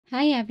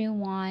Hi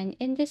everyone,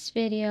 in this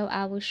video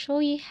I will show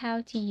you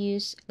how to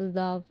use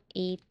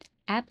Love8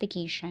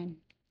 application.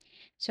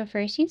 So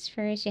first things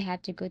first, you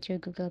have to go to your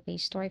Google Play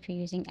Store if you're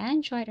using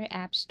Android or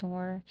App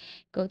Store.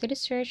 Go to the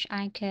search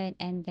icon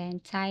and then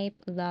type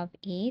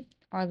Love8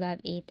 or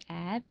Love8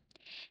 app.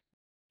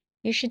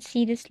 You should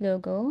see this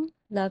logo,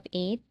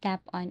 Love8,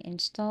 tap on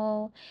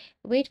install.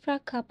 Wait for a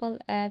couple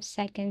of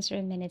seconds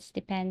or minutes,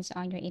 depends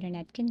on your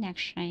internet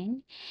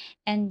connection.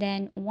 And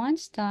then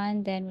once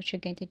done, then what you're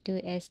going to do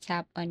is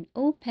tap on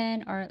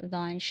open or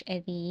launch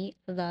the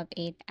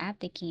Love8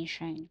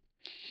 application.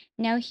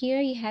 Now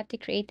here you have to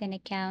create an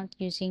account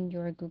using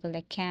your Google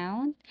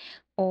account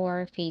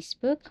or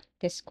Facebook,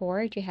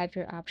 Discord. You have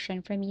your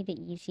option. For me,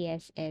 the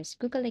easiest is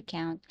Google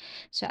account.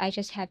 So I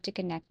just have to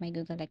connect my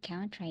Google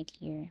account right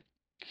here.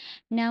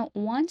 Now,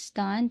 once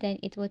done, then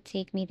it will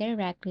take me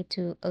directly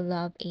to a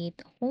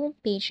Love8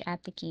 homepage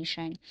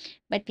application.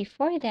 But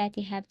before that,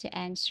 you have to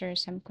answer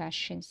some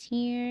questions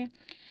here.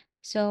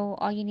 So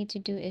all you need to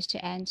do is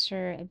to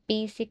answer a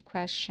basic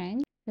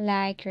question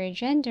like your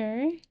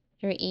gender,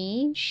 your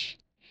age,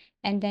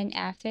 and then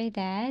after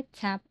that,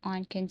 tap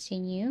on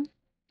continue.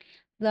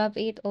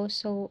 Love8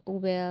 also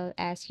will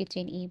ask you to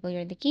enable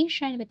your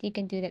location, but you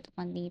can do that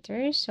one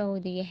later. So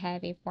do you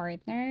have a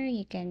partner?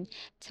 You can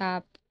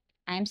tap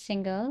I'm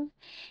single,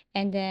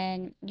 and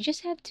then you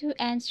just have to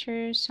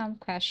answer some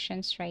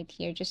questions right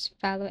here. Just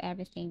follow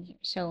everything here.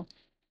 So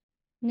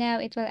now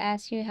it will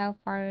ask you how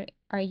far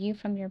are you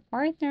from your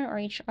partner or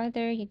each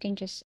other. You can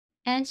just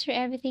answer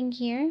everything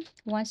here.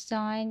 Once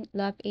done,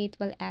 Love8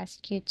 will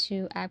ask you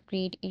to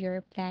upgrade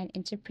your plan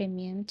into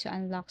premium to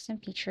unlock some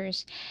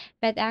features.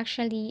 But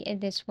actually,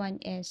 this one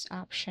is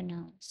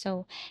optional.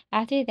 So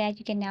after that,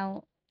 you can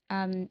now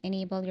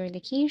enable your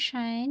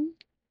location,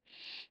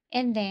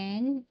 and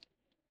then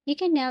you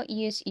can now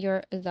use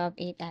your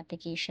Love8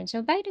 application.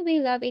 So by the way,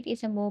 Love8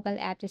 is a mobile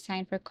app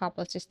designed for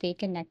couples to stay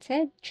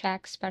connected,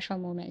 track special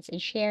moments,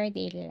 and share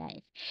daily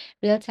life.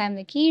 Real-time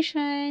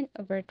location,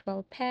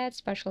 virtual pets,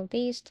 special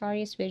days,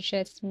 stories,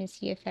 widgets,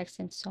 missy effects,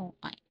 and so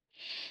on.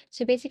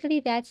 So basically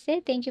that's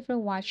it. Thank you for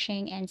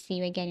watching and see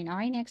you again in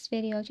our next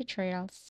video tutorials.